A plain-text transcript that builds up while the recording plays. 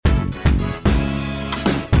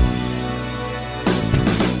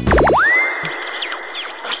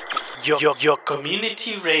Your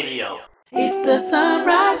community radio. It's the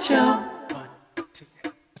Sunrise Show. 1, 2,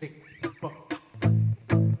 3, 4.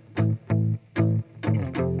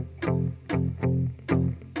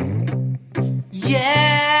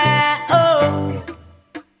 Yeah, oh,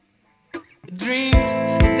 dreams.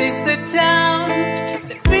 This the town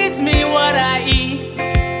that feeds me what I eat.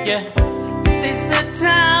 Yeah, this the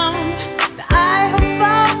town that I have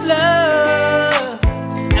found love.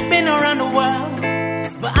 I've been around the world,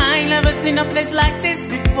 but I ain't never seen a place like this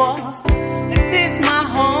before. And this my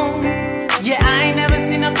home. Yeah, I ain't never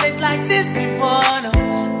seen a place like this before. No,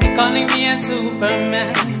 they're calling me a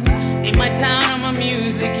Superman. In my town, I'm a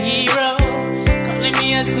music hero. Calling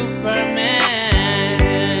me a Superman.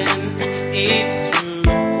 It's true.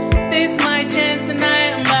 This my chance and I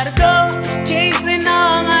am about to go chasing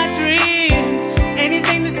all my dreams.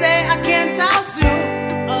 Anything to say I can't talk to,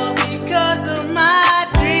 all because of my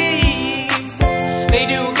dreams. They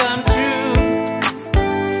do come true.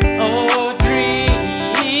 Oh,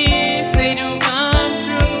 dreams, they do come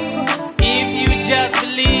true. If you just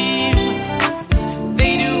believe,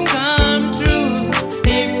 they do come true.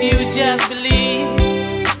 If you just believe,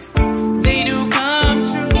 they do come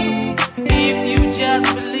true. If you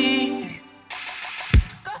just believe.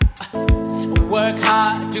 Work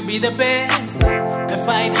hard to be the best. I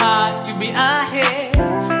fight hard to be ahead.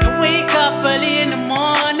 I wake up early in the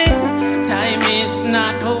morning. Time is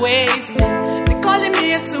not for wasting. They're calling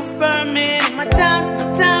me a Superman. In my town,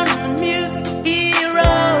 I'm a music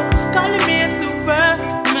hero. Calling me a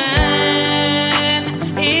Superman.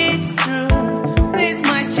 It's true. This is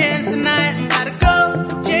my chance and I'm about to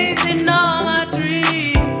go chasing all my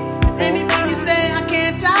dreams. Anything you say I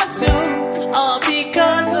can't talk to, all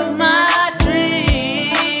because of my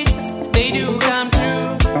dreams. They do come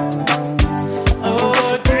true.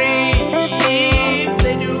 Oh, dreams,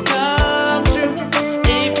 they do come true.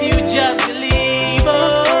 If you just believe,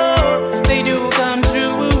 oh, they do come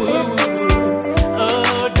true.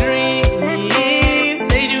 Oh, dreams,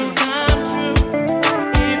 they do come true.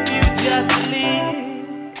 If you just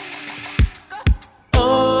believe. Oh,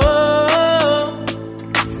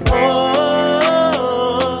 oh,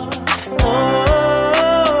 oh,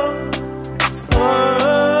 oh.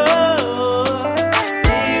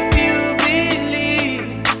 If you believe,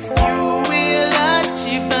 you will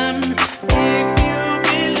achieve them. If you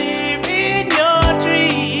believe in your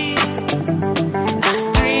dreams,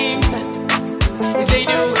 they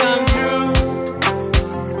do come true.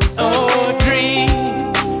 Oh, dreams,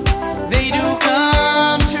 they do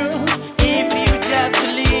come true. If you just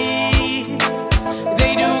believe,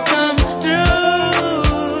 they do come true.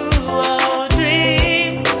 Oh,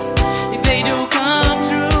 dreams, they do come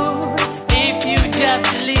true. If you just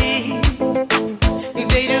believe,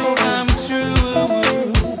 they do come true.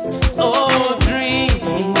 Oh,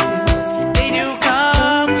 dreams, they do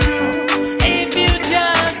come true. If you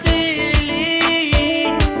just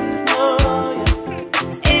believe, oh, yeah.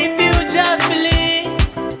 If you just believe,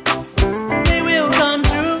 they will come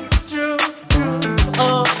true, true, true.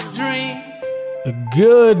 Oh, dreams.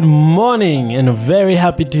 Good morning and a very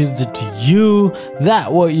happy Tuesday to you.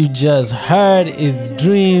 That what you just heard is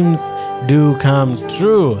Dreams Do Come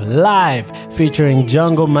True, live featuring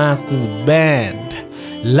Jungle Masters Band.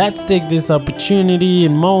 Let's take this opportunity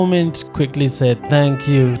and moment quickly say thank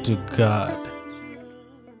you to God.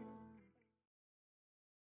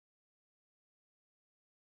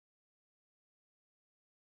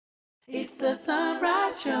 It's the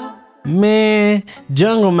Sunrise Show. Man,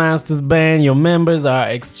 Jungle Masters Band, your members are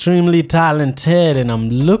extremely talented and I'm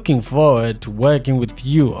looking forward to working with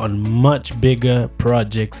you on much bigger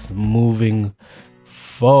projects moving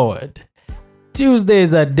forward.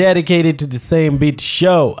 Tuesdays are dedicated to the Same Beat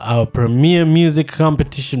Show, our premier music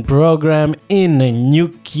competition program in a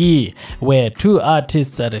new key, where two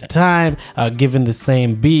artists at a time are given the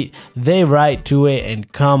same beat, they write to it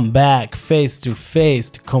and come back face to face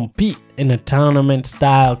to compete in a tournament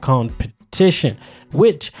style competition,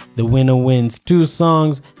 which the winner wins 2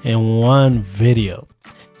 songs and 1 video.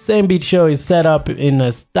 Same Beat Show is set up in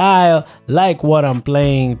a style like what I'm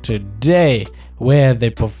playing today, where they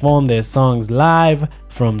perform their songs live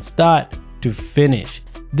from start to finish.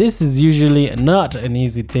 This is usually not an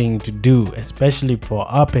easy thing to do, especially for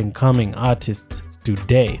up and coming artists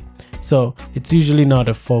today. So it's usually not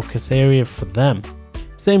a focus area for them.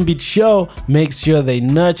 Same Beat Show makes sure they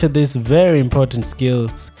nurture these very important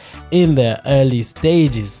skills in their early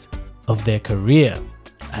stages of their career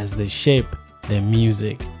as they shape their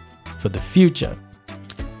music for the future,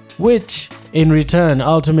 which in return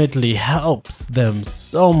ultimately helps them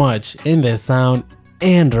so much in their sound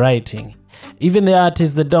and writing. Even the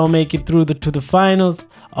artists that don't make it through to the finals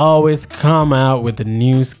always come out with a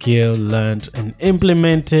new skill learned and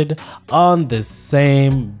implemented on the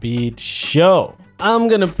Same Beat Show. I'm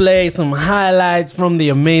gonna play some highlights from the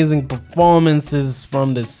amazing performances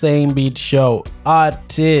from the Same Beat Show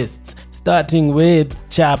artists, starting with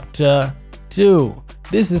Chapter 2.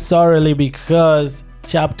 This is sorely because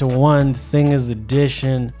Chapter 1 Singers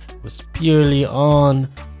Edition was purely on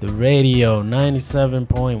the radio,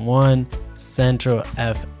 97.1 Central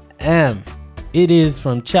FM. It is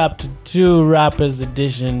from Chapter 2 Rappers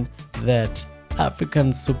Edition that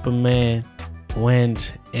African Superman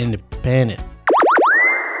went independent.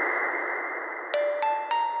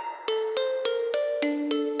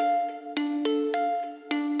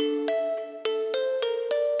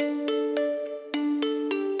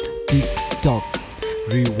 TikTok,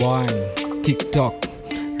 rewind, TikTok,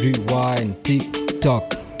 rewind,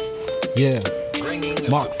 TikTok. Yeah,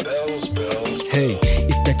 Max. Hey,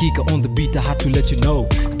 it's Dakika on the beat, I had to let you know.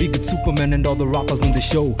 Big up Superman and all the rappers on the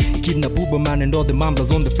show. Kidnap Uberman and all the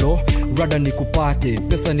mambas on the floor. Rada nikupate,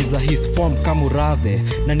 pesa ni za his form kama uradhe.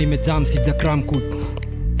 Na nimejam sija cram ku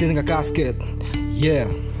tenga casket. Yeah,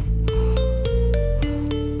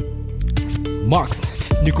 Max,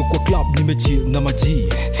 niko kwa club nimechill na maji.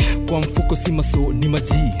 Kwa mfuko si maso ni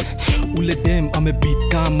maji. Ule dem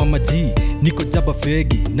amebeat kama maji. Niko jaba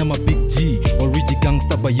fegi na ma big G. Origi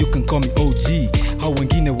gangster but you can call me OG. Hao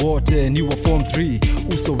wengine wote ni wa form 3.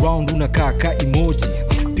 Uso round unakaa ka emoji.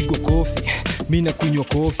 Pigo kofi, mina kunywa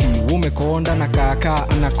kofi. Umekonda na kaka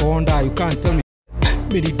anakonda. You can't tell me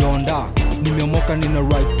mini donda. Nimeomoka nina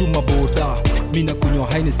ride to maboda. Mina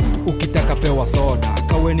kunywa Hennessy, ukitaka pewa soda.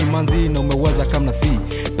 Kawe ni manzi na umeweza kama si.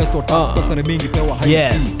 Pesa ni mingi pewa Hennessy.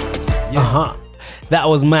 Yes. Yeah. That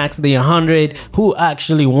was Max the 100 who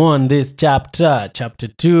actually won this chapter, Chapter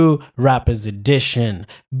 2 Rappers Edition.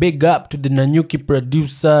 Big up to the Nanyuki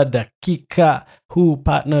producer Dakika who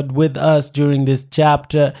partnered with us during this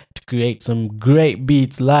chapter to create some great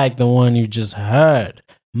beats like the one you just heard.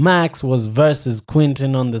 Max was versus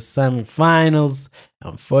Quentin on the semifinals.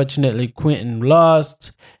 Unfortunately, Quentin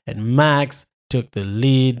lost and Max took the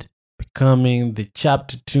lead, becoming the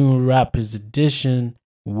Chapter 2 Rappers Edition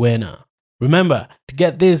winner. Remember, to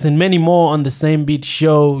get this and many more on the Same Beat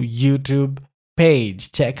Show YouTube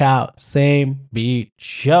page, check out Same Beat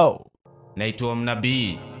Show. Naitwa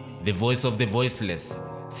Mnabii, the voice of the voiceless,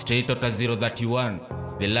 straight out of 031,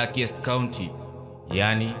 the luckiest county,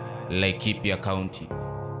 yani Laikipia County.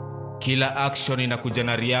 Kila action inakuja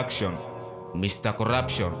na reaction, Mr.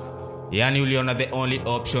 Corruption, yani uliona the only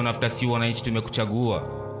option after si wananchi tumekuchagua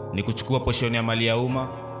ni kuchukua portion ya mali ya umma,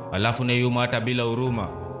 alafu na yuma hata bila huruma.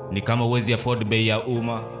 Ni kama uwezi afford bei ya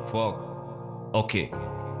umma, fuck. Okay,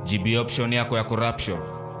 GB option yako ya corruption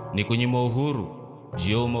ni kunyima uhuru,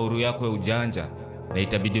 jioma uhuru yako ya ujanja, na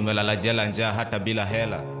itabidi umelala jela njaa hata bila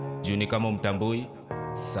hela, juu ni kama mtambui,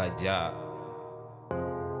 saja.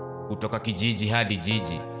 Kutoka kijiji hadi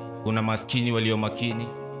jiji, kuna maskini walio makini,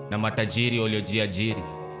 na matajiri waliojiajiri,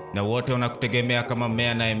 na wote wanakutegemea kama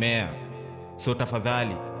mmea na emea. So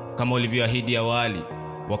tafadhali, kama ulivyoahidi awali,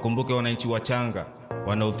 wakumbuke wananchi wachanga,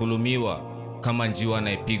 wanaodhulumiwa kama njiwa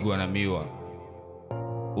anayepigwa na miwa.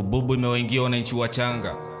 Ububu imewaingia wananchi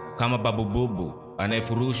wachanga kama babu bubu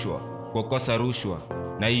anayefurushwa kwa kosa rushwa,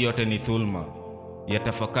 na hii yote ni dhulma.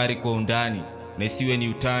 Yatafakari kwa undani na isiwe ni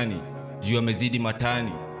utani, juu amezidi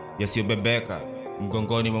matani yasiyobebeka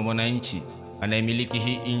mgongoni mwa mwananchi anayemiliki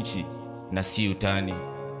hii inchi, na si utani.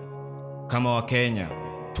 Kama Wakenya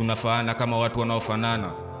tunafaana kama watu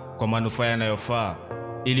wanaofanana kwa manufaa yanayofaa,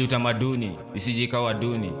 ili utamaduni isije ikawa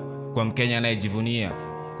duni kwa Mkenya anayejivunia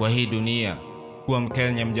kwa hii dunia kuwa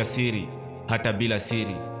Mkenya mjasiri hata bila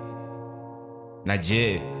siri. Na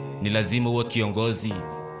je, ni lazima uwe kiongozi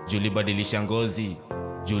juu ulibadilisha ngozi,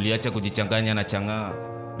 juu uliacha kujichanganya na chang'aa,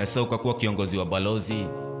 na sasa ukakuwa kiongozi wa balozi?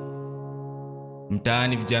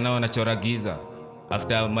 Mtaani vijana wanachora giza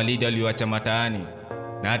after malida walioacha mataani,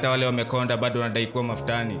 na hata wale wamekonda bado wanadai kuwa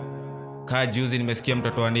maftani. Kaa juzi nimesikia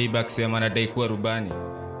mtoto wa neighbor akisema anadai kuwa rubani.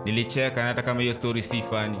 Nilicheka, na hata kama hiyo story si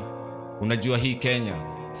funny. Unajua hii Kenya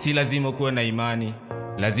si lazima ukuwe na imani,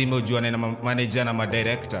 lazima ujuane na manager na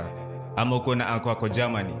madirector, ama ukuwe na anko wako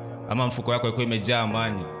Germany, ama mfuko wako ikuwe imejaa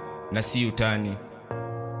amani, na si utani.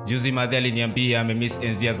 Juzi madhi aliniambia amemiss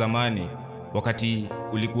enzi ya zamani, wakati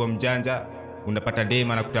ulikuwa mjanja unapata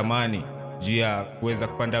dema na kutamani juu ya kuweza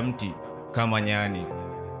kupanda mti kama nyani.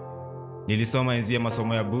 Nilisoma enzi ya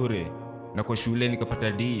masomo ya bure, na kwa shule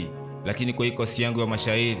nikapata D, lakini kwa kosi yangu ya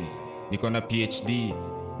mashairi niko na PhD,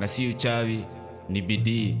 na si uchawi ni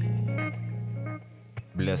bidii.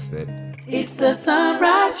 Blessed. It's the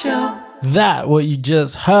Sunrise Show. That what you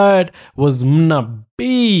just heard was Mna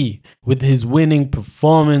B with his winning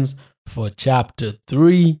performance for Chapter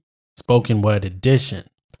 3, Spoken Word Edition.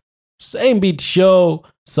 Same Beat Show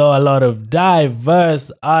saw a lot of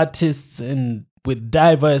diverse artists and with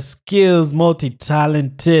diverse skills,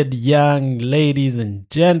 multi-talented young ladies and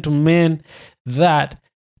gentlemen that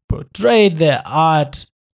portrayed their art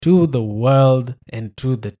to the world and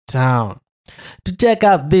to the town. To check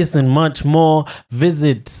out this and much more,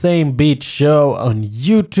 visit Same Beat Show on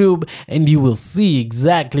YouTube and you will see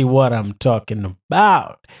exactly what I'm talking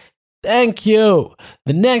about. Thank you.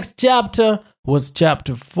 The next chapter was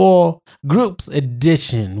Chapter 4, Groups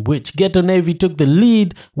Edition, which Ghetto Navy took the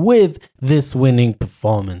lead with this winning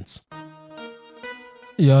performance.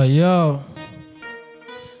 Yo.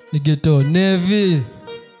 Ni Ghetto Navy.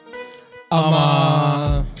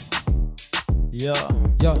 Ama. Yo.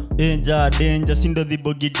 Danger. Sindo the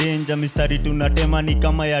bogi danger. Mistari tunatema ni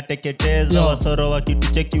kama ya teketeza. Yo. Wasoro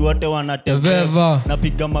wakitucheki wote wanateveva.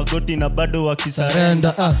 Napiga magoti na bado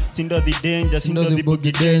wakisarenda. Sindo the danger. Sindo the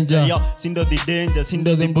bogi danger. Yo. Sindo the danger.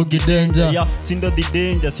 Sindo the bogi danger. Yo. Sindo the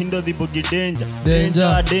danger. Sindo the bogi danger.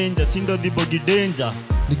 Danger. Sindo the bogi danger.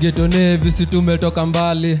 Ni Ghetto Navy, si tumetoka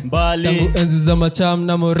mbali. Tangu enzi za Macham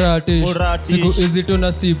na Moratish. Siku hizi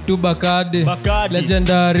tuna sip tu Bakadi.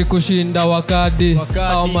 Legendary kushinda Wakadi.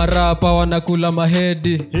 Au marapa wanakula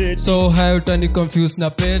mahedi. So high utani confuse na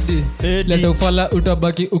pedi. Leta ufala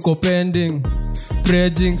utabaki uko pending.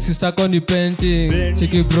 Praying sisako ni painting.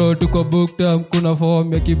 Chiki bro tuko booked up. Kuna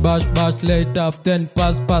form ya kibash light up then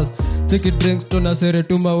pass. Chiki drinks tunasere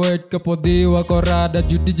tumawet. Kapodhi wako rada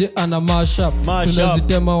juu DJ ana mashup.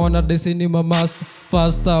 Tunazitema wanadesini mamasta.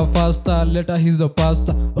 Faster leta hizo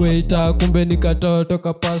pasta. Waiter kumbe nikatoto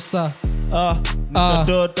kapasta.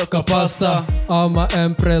 Nikatoto kapasta. Ama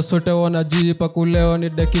empress sote wanajipa kuleo ni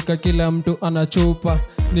dakika kila mtu anachupa.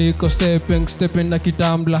 Niko stepping na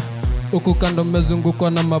kitambla. Uku kando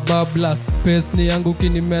mezungukwa na mabablas. Pace ni yangu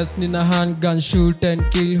kini mess nina handgun. Shoot and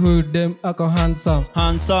kill who them ako handsome.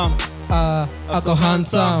 Ako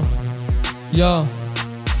handsome. Yo.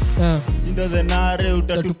 Sindo zenare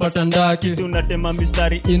utatupata ndaki. Tunatema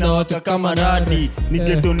mistari inawaka kama radi. Ni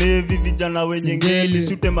Ghetto Navy vijana wenye ngeli.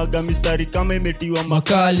 Sutemaga mistari kama imetiwa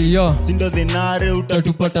makali. Sindo zenare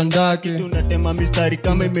utatupata ndaki. Tunatema mistari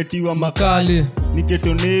kama imetiwa makali. Ni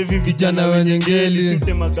Ghetto Navy vijana wenye ngeli.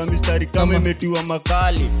 Sutemaga mistari kama imetiwa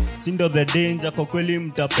makali. Sindo the danger kwa kweli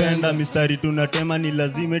mtapenda. Mistari tunatema ni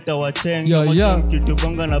lazima itawachenga. Mochi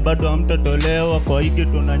mkitubonga na bado hamtatolewa. Kwa hige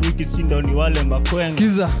tunanyuki sindo ni wale makwenga.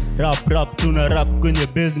 Skiza Rap tuna rap kwenye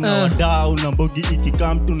base na wadau. Na mbogi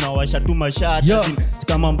ikikam tunawasha tu mashata.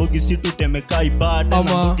 Kama mbogi si tutemeka ibada. Na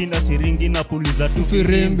mbogi na siringi na puliza tu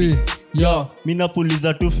firimbi. Mina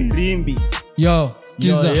puliza tu firimbi.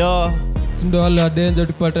 Skiza Sindo wale wa danger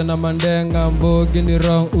tupate na mandenga. Mbogi ni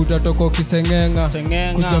wrong utatoko kisengenga.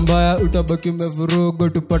 Kujambaya utabaki umevurugo.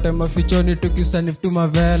 Tupate mafichoni tukisanif tu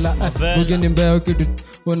mavela. Mbogi ni mbeo kitu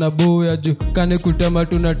wanabuya juu. Kani kutema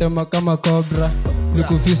tunatema kama cobra.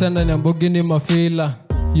 Nikufisa ndani ya mbogi ni mafila.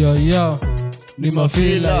 Ni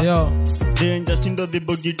mafila. Danger, sindo the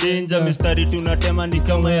bogi danger. Mistari tunatema ni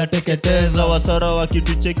kama ya teketeza. Wasara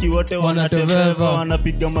wakitucheki wote wanateveva.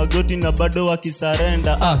 Wanapiga magoti na bado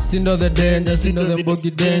wakisarenda. Sindo the danger, sindo the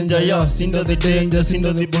bogi danger. Sindo the danger,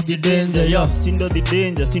 sindo the bogi danger. Sindo the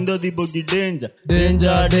danger, sindo the bogi danger.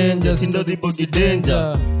 Danger, sindo the bogi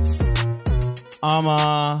danger.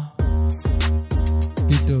 Ama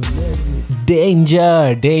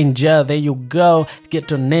Danger, there you go.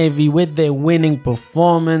 Ghetto Navy with their winning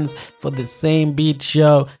performance for the Same Beat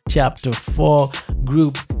Show Chapter 4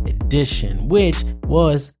 Groups Edition, which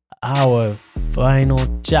was our final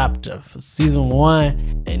chapter for Season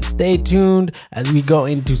 1. And stay tuned as we go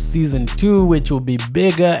into Season 2, which will be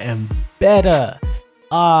bigger and better.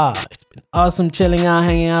 It's been awesome chilling out,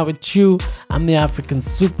 hanging out with you. I'm the African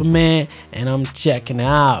Superman, and I'm checking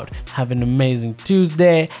out. Have an amazing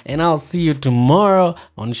Tuesday, and I'll see you tomorrow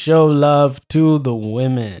on Show Love to the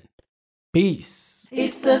Women. Peace.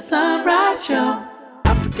 It's the Sunrise Show.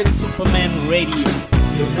 African Superman Radio,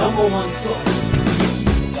 your number one source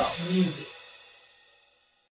for music.